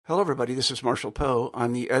Hello, everybody. This is Marshall Poe.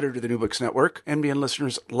 I'm the editor of the New Books Network. NBN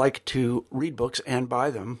listeners like to read books and buy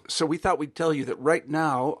them. So we thought we'd tell you that right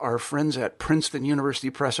now, our friends at Princeton University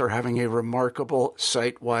Press are having a remarkable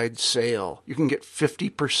site-wide sale. You can get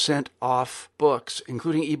 50% off books,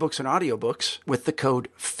 including ebooks and audiobooks, with the code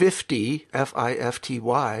 50,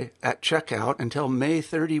 F-I-F-T-Y, at checkout until May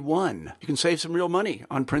 31. You can save some real money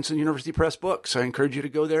on Princeton University Press books. I encourage you to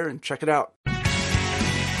go there and check it out.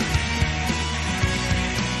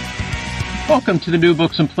 Welcome to the New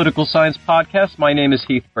Books in Political Science podcast. My name is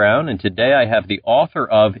Heath Brown, and today I have the author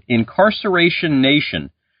of Incarceration Nation,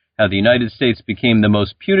 How the United States Became the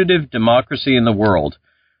Most Punitive Democracy in the World.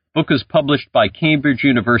 The book is published by Cambridge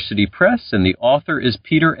University Press, and the author is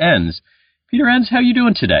Peter Enns. Peter Enns, how are you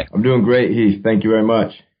doing today? I'm doing great, Heath. Thank you very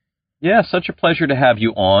much. Yeah, such a pleasure to have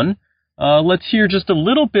you on. Let's hear just a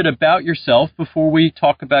little bit about yourself before we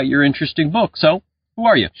talk about your interesting book. So, who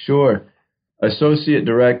are you? Sure. Associate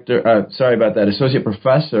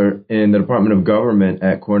professor in the Department of Government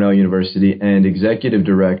at Cornell University and executive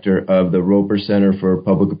director of the Roper Center for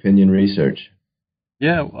Public Opinion Research.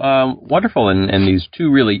 Yeah, wonderful. And these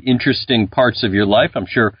two really interesting parts of your life, I'm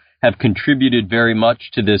sure, have contributed very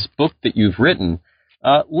much to this book that you've written.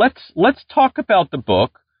 Let's talk about the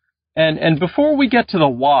book. And before we get to the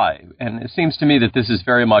why, and it seems to me that this is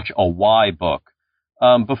very much a why book,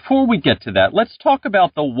 before we get to that, let's talk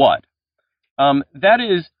about the what. That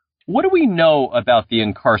is, what do we know about the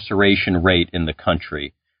incarceration rate in the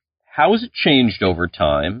country? How has it changed over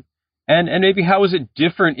time? And maybe how is it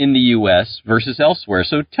different in the U.S. versus elsewhere?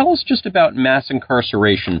 So tell us just about mass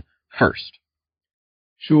incarceration first.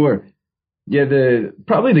 Sure. Yeah,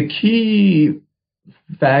 probably the key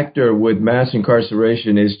factor with mass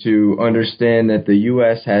incarceration is to understand that the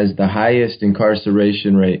U.S. has the highest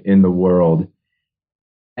incarceration rate in the world.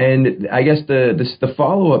 And I guess the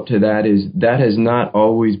follow-up to that is that has not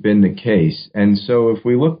always been the case. And so if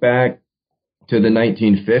we look back to the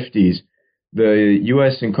 1950s, the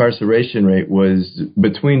U.S. incarceration rate was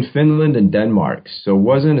between Finland and Denmark, so it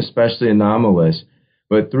wasn't especially anomalous.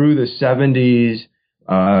 But through the 70s,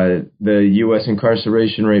 the U.S.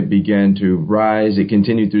 incarceration rate began to rise. It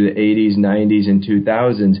continued through the 80s, 90s, and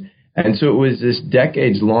 2000s. And so it was this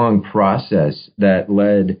decades-long process that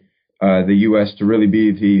led the U.S. to really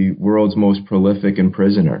be the world's most prolific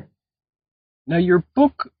imprisoner. Now, your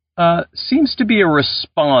book seems to be a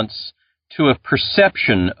response to a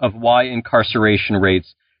perception of why incarceration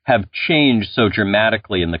rates have changed so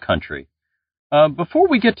dramatically in the country. Before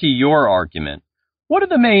we get to your argument, what are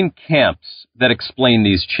the main camps that explain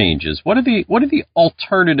these changes? What are the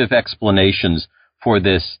alternative explanations for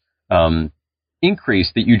this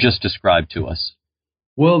increase that you just described to us?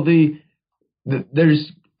 Well,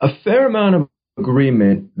 there's a fair amount of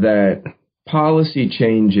agreement that policy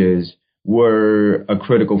changes were a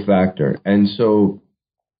critical factor. And so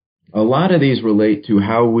a lot of these relate to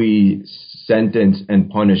how we sentence and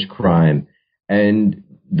punish crime. And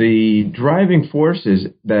the driving forces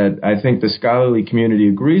that I think the scholarly community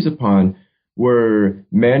agrees upon were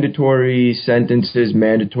mandatory sentences,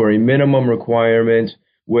 mandatory minimum requirements,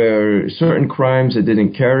 where certain crimes that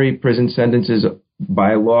didn't carry prison sentences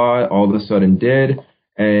by law all of a sudden did.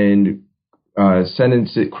 And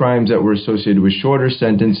crimes that were associated with shorter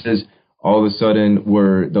sentences, all of a sudden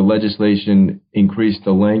the legislation increased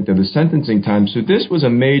the length of the sentencing time. So this was a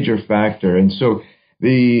major factor. And so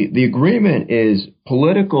the agreement is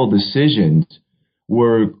political decisions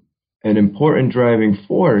were an important driving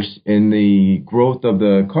force in the growth of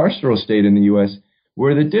the carceral state in the U.S.,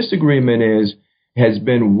 where the disagreement has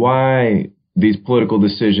been why these political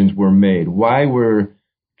decisions were made. Why were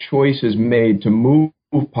choices made to move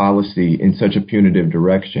policy in such a punitive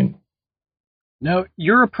direction? Now,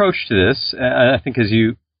 your approach to this, I think as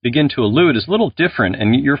you begin to allude, is a little different,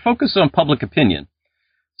 and you're focused on public opinion.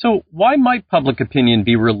 So why might public opinion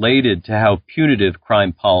be related to how punitive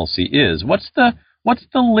crime policy is? What's the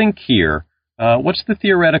link here? What's the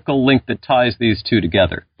theoretical link that ties these two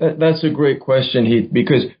together? That's a great question, Heath,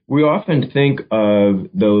 because we often think of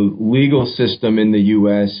the legal system in the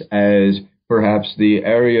U.S. as perhaps the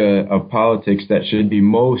area of politics that should be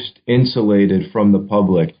most insulated from the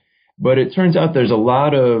public. But it turns out there's a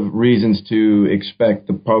lot of reasons to expect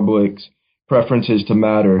the public's preferences to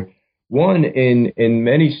matter. One, in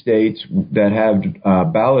many states that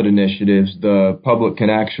have ballot initiatives, the public can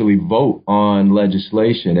actually vote on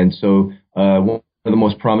legislation. And so one of the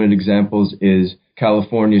most prominent examples is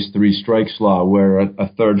California's three strikes law, where a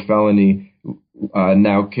third felony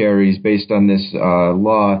now carries, based on this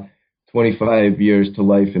law, 25 years to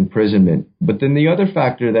life imprisonment. But then the other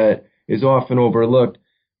factor that is often overlooked,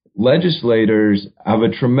 legislators have a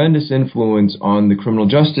tremendous influence on the criminal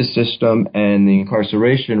justice system and the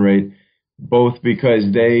incarceration rate, both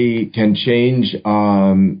because they can change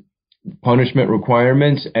punishment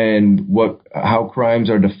requirements and how crimes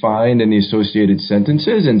are defined and the associated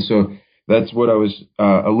sentences. And so that's what I was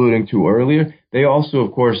alluding to earlier. They also,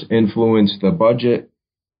 of course, influence the budget,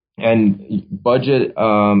 and budget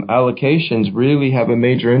allocations really have a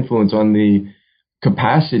major influence on the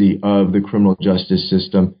capacity of the criminal justice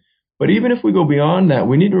system. But even if we go beyond that,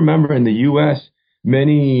 we need to remember in the U.S.,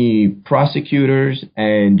 many prosecutors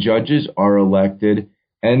and judges are elected.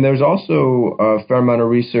 And there's also a fair amount of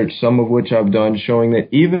research, some of which I've done, showing that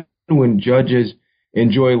even when judges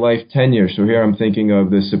enjoy life tenure, so here I'm thinking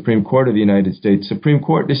of the Supreme Court of the United States, Supreme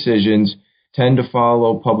Court decisions tend to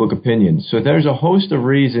follow public opinion. So there's a host of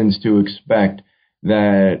reasons to expect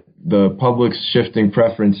that the public's shifting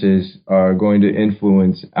preferences are going to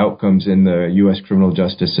influence outcomes in the U.S. criminal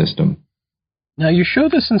justice system. Now, you show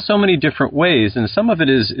this in so many different ways, and some of it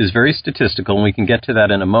is very statistical, and we can get to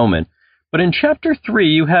that in a moment. But in Chapter 3,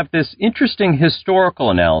 you have this interesting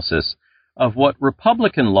historical analysis of what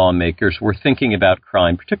Republican lawmakers were thinking about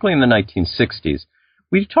crime, particularly in the 1960s.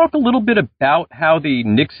 Will you talk a little bit about how the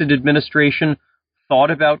Nixon administration thought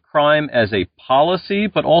about crime as a policy,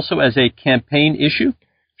 but also as a campaign issue?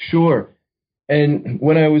 Sure. And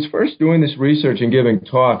when I was first doing this research and giving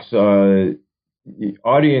talks,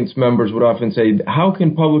 audience members would often say, how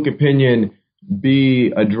can public opinion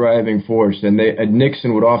be a driving force? And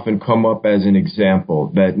Nixon would often come up as an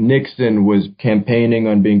example, that Nixon was campaigning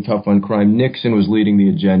on being tough on crime. Nixon was leading the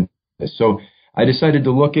agenda. So I decided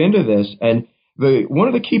to look into this. And one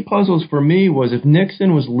of the key puzzles for me was, if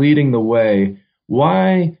Nixon was leading the way,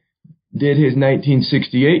 why did his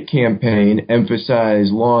 1968 campaign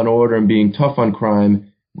emphasize law and order and being tough on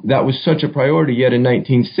crime? That was such a priority. Yet in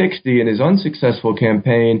 1960, in his unsuccessful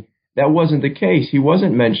campaign, that wasn't the case. He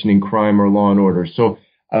wasn't mentioning crime or law and order. So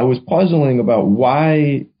I was puzzling about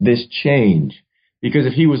why this change. Because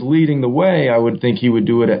if he was leading the way, I would think he would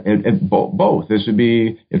do it at both. This would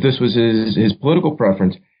be, if this was his political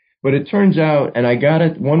preference. But it turns out, and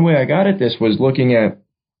one way I got at this was looking at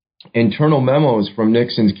internal memos from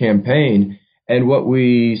Nixon's campaign. And what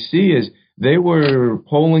we see is they were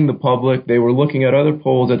polling the public. They were looking at other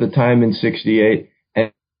polls at the time in 68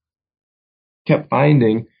 and kept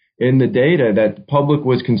finding in the data that the public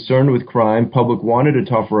was concerned with crime. Public wanted a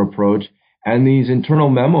tougher approach. And these internal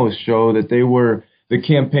memos show that the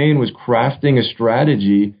campaign was crafting a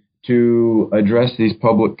strategy to address these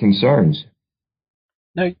public concerns.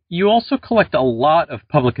 Now, you also collect a lot of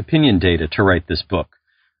public opinion data to write this book.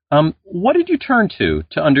 What did you turn to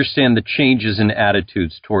understand the changes in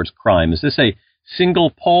attitudes towards crime? Is this a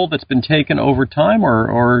single poll that's been taken over time,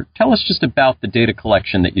 or tell us just about the data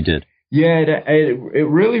collection that you did? Yeah, it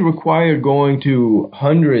really required going to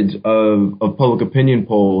hundreds of public opinion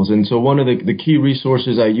polls. And so one of the key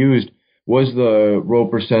resources I used was the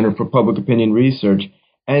Roper Center for Public Opinion Research.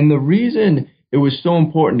 And the reason it was so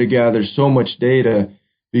important to gather so much data,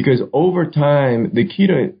 because over time, the key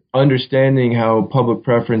to understanding how public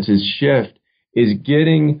preferences shift is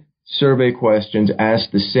getting survey questions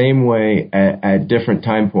asked the same way at different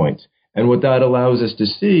time points. And what that allows us to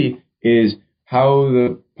see is how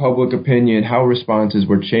the public opinion, how responses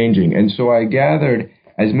were changing. And so I gathered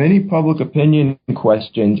as many public opinion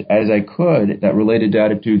questions as I could that related to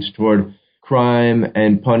attitudes toward crime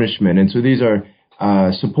and punishment. And so these are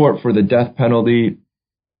support for the death penalty,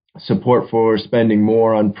 support for spending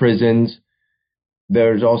more on prisons.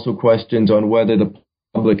 There's also questions on whether the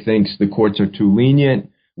public thinks the courts are too lenient,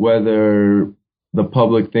 whether the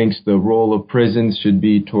public thinks the role of prisons should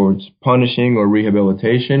be towards punishing or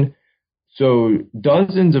rehabilitation. So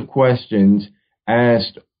dozens of questions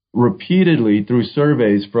asked repeatedly through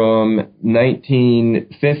surveys from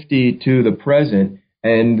 1950 to the present.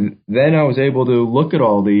 And then I was able to look at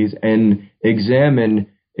all these and examine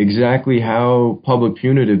exactly how public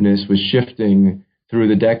punitiveness was shifting through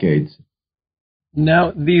the decades.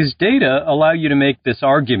 Now, these data allow you to make this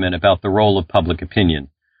argument about the role of public opinion.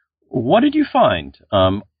 What did you find?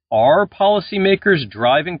 Are policymakers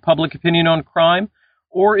driving public opinion on crime,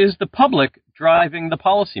 or is the public driving the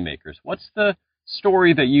policymakers? What's the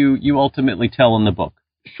story that you ultimately tell in the book?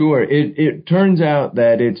 Sure. It turns out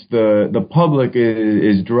that it's the public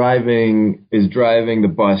is driving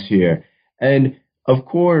the bus here. And of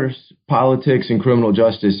course, politics and criminal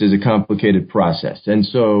justice is a complicated process. And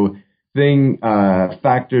so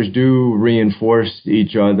factors do reinforce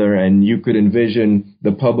each other, and you could envision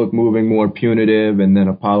the public moving more punitive and then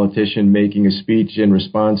a politician making a speech in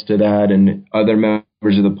response to that and other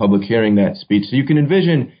members of the public hearing that speech. So you can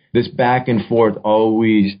envision this back and forth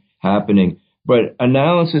always happening. But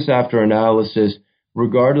analysis after analysis,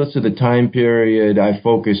 regardless of the time period I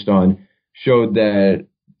focused on, showed that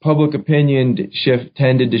public opinion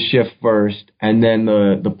tended to shift first, and then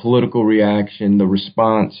the political reaction, the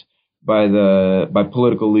response by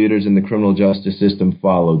political leaders in the criminal justice system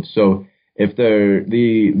followed. So if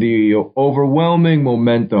the overwhelming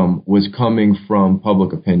momentum was coming from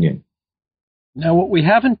public opinion. Now, what we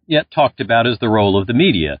haven't yet talked about is the role of the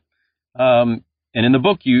media. And in the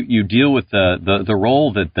book, you deal with the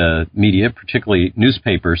role that the media, particularly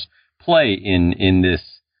newspapers, play in this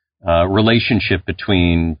relationship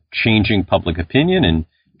between changing public opinion and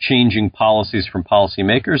changing policies from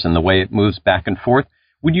policymakers and the way it moves back and forth.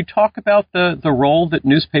 Would you talk about the role that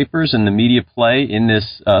newspapers and the media play in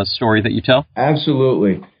this story that you tell?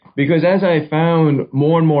 Absolutely. Because as I found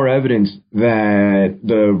more and more evidence that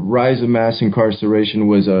the rise of mass incarceration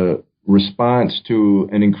was a response to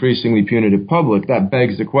an increasingly punitive public, that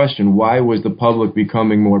begs the question, why was the public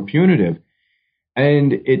becoming more punitive?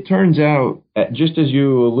 And it turns out, just as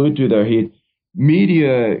you allude to there, Heath,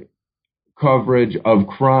 media coverage of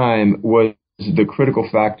crime was the critical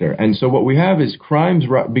factor. And so what we have is crime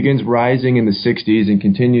begins rising in the 60s and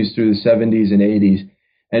continues through the 70s and 80s.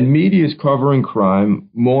 And media is covering crime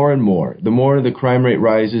more and more. The more the crime rate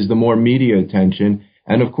rises, the more media attention.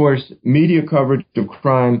 And of course, media coverage of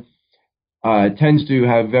crime tends to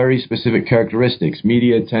have very specific characteristics.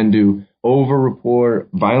 Media tend to over-report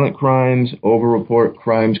violent crimes, over-report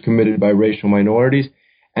crimes committed by racial minorities,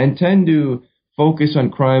 and tend to focus on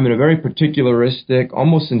crime in a very particularistic,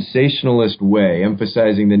 almost sensationalist way,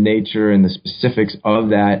 emphasizing the nature and the specifics of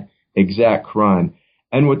that exact crime.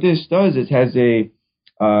 And what this does is has a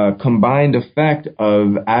combined effect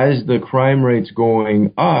of, as the crime rate's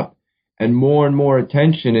going up and more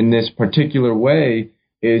attention in this particular way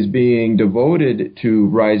is being devoted to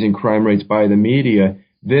rising crime rates by the media,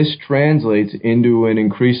 this translates into an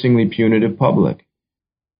increasingly punitive public.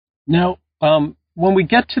 Now, when we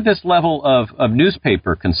get to this level of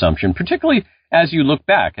newspaper consumption, particularly as you look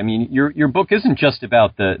back, I mean, your book isn't just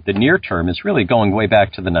about the near term. It's really going way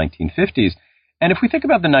back to the 1950s. And if we think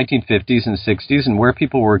about the 1950s and 60s and where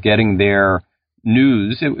people were getting their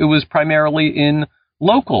news, it was primarily in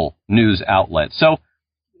local news outlets. So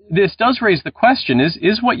this does raise the question,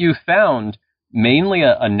 is what you found mainly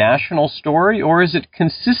a national story, or is it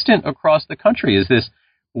consistent across the country? Is this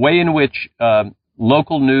way in which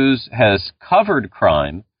local news has covered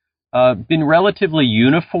crime been relatively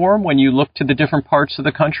uniform when you look to the different parts of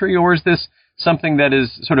the country, or is this something that is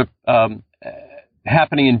sort of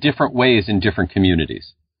happening in different ways in different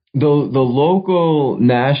communities? The local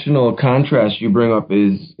national contrast you bring up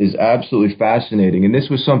is absolutely fascinating, and this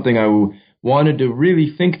was something I wanted to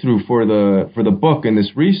really think through for the book and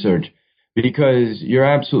this research, because you're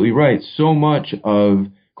absolutely right. So much of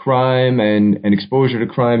crime and exposure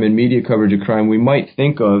to crime and media coverage of crime we might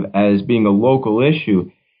think of as being a local issue.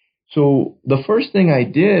 So the first thing I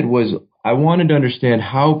did was I wanted to understand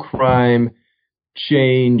how crime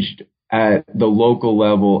changed at the local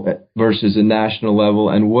level versus the national level,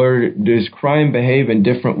 and where does crime behave in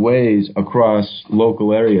different ways across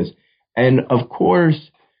local areas. And of course,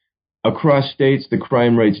 across states, the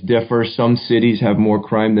crime rates differ. Some cities have more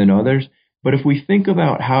crime than others. But if we think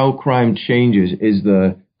about how crime changes, is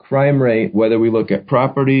the crime rate, whether we look at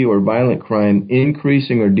property or violent crime,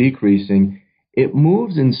 increasing or decreasing, it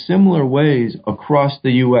moves in similar ways across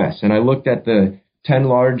the U.S. And I looked at the 10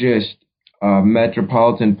 largest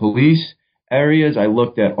metropolitan police areas. I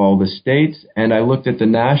looked at all the states, and I looked at the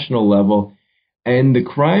national level. And the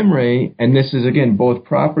crime rate, and this is, again, both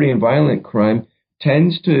property and violent crime,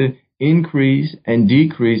 tends to increase and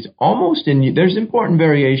decrease almost there's important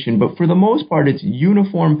variation, but for the most part, it's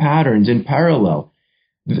uniform patterns in parallel.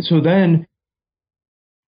 So then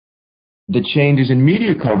the changes in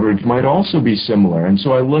media coverage might also be similar. And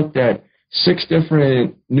so I looked at 6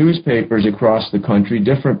 different newspapers across the country,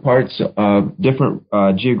 different parts of different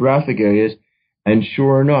geographic areas, and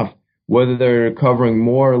sure enough, whether they're covering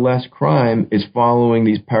more or less crime is following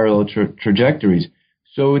these parallel trajectories.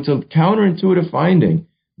 So it's a counterintuitive finding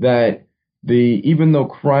that even though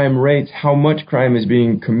crime rates, how much crime is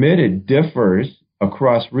being committed differs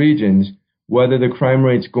across regions, whether the crime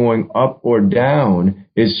rate's going up or down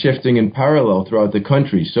is shifting in parallel throughout the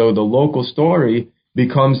country. So the local story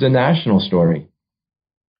becomes the national story.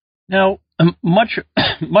 Now, much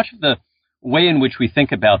of the way in which we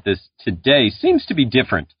think about this today seems to be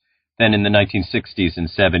different than in the 1960s and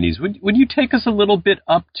 70s. Would you take us a little bit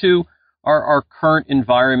up to our current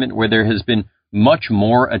environment where there has been much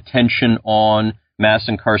more attention on mass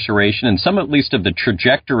incarceration and some at least of the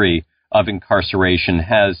trajectory of incarceration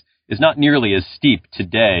is not nearly as steep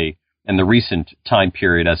today in the recent time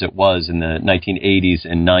period as it was in the 1980s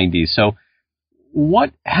and 90s. So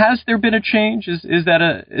has there been a change? Is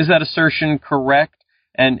that assertion correct?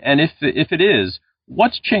 And if it is,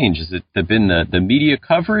 what's changed? Has it been the media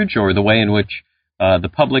coverage or the way in which the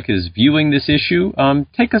public is viewing this issue?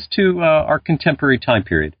 Take us to our contemporary time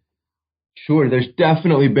period. Sure, there's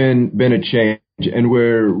definitely been a change, and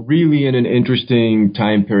we're really in an interesting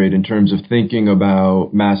time period in terms of thinking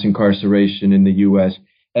about mass incarceration in the U.S.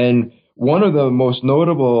 And one of the most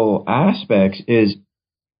notable aspects is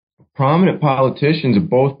prominent politicians of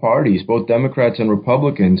both parties, both Democrats and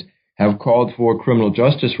Republicans, have called for criminal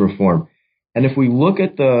justice reform. And if we look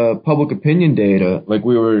at the public opinion data, like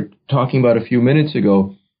we were talking about a few minutes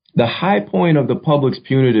ago, the high point of the public's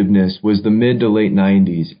punitiveness was the mid to late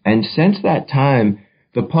 90s. And since that time,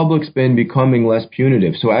 the public's been becoming less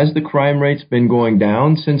punitive. So as the crime rate's been going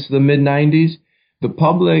down since the mid 90s, the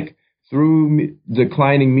public, through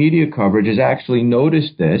declining media coverage, has actually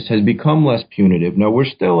noticed this, has become less punitive. Now, we're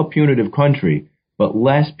still a punitive country, but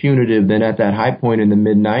less punitive than at that high point in the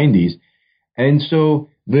mid 90s. And so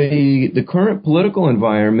the current political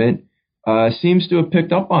environment seems to have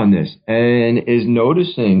picked up on this and is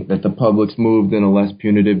noticing that the public's moved in a less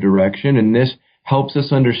punitive direction. And this helps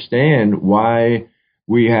us understand why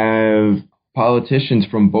we have politicians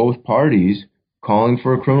from both parties calling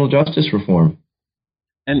for a criminal justice reform.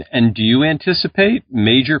 And do you anticipate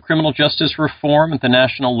major criminal justice reform at the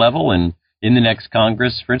national level and in the next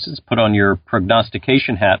Congress? For instance, put on your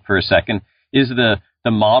prognostication hat for a second. Is the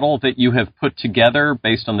model that you have put together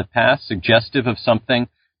based on the past suggestive of something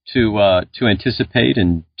to anticipate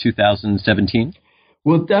in 2017?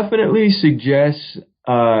 Well, definitely suggests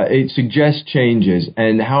changes,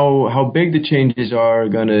 and how big the changes are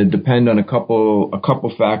going to depend on a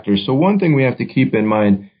couple factors. So one thing we have to keep in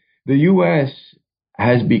mind, the U.S.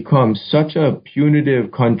 has become such a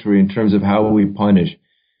punitive country in terms of how we punish.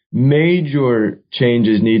 Major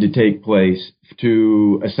changes need to take place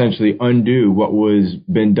to essentially undo what was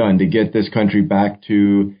been done to get this country back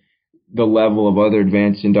to the level of other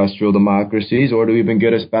advanced industrial democracies, or to even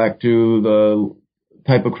get us back to the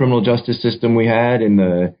type of criminal justice system we had in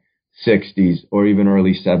the 60s or even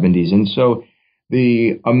early 70s. And so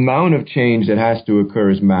the amount of change that has to occur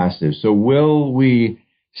is massive. So will we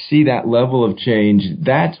see that level of change?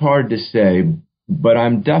 That's hard to say, but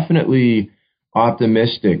I'm definitely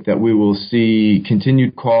optimistic that we will see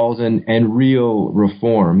continued calls and real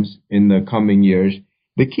reforms in the coming years.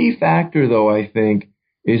 The key factor, though, I think,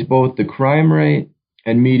 is both the crime rate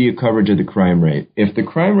and media coverage of the crime rate. If the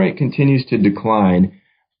crime rate continues to decline,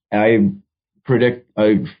 I predict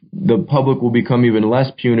the public will become even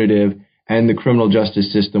less punitive and the criminal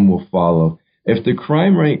justice system will follow. If the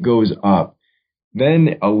crime rate goes up,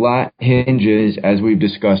 then a lot hinges, as we've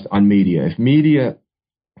discussed, on media. If media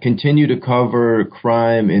continue to cover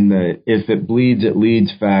crime in the if it bleeds, it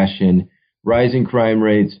leads fashion, rising crime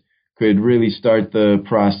rates could really start the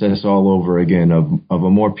process all over again of a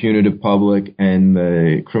more punitive public and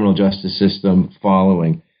the criminal justice system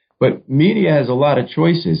following. But media has a lot of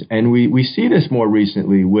choices, and we see this more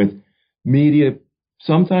recently with media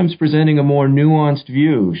sometimes presenting a more nuanced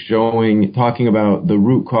view, talking about the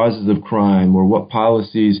root causes of crime or what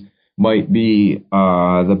policies might be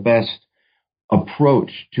the best approach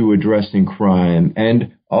to addressing crime,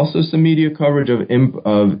 and also some media coverage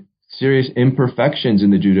of serious imperfections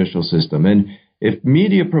in the judicial system. And if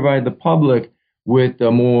media provide the public with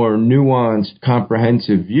a more nuanced,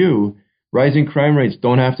 comprehensive view, rising crime rates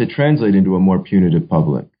don't have to translate into a more punitive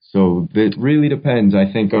public. So it really depends, I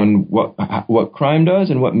think, on what crime does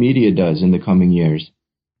and what media does in the coming years.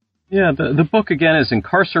 Yeah, the book, again, is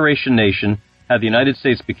Incarceration Nation, How the United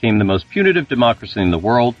States Became the Most Punitive Democracy in the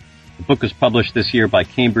World. The book is published this year by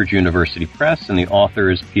Cambridge University Press, and the author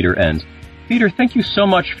is Peter Enns. Peter, thank you so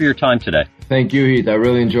much for your time today. Thank you, Heath. I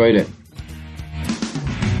really enjoyed it.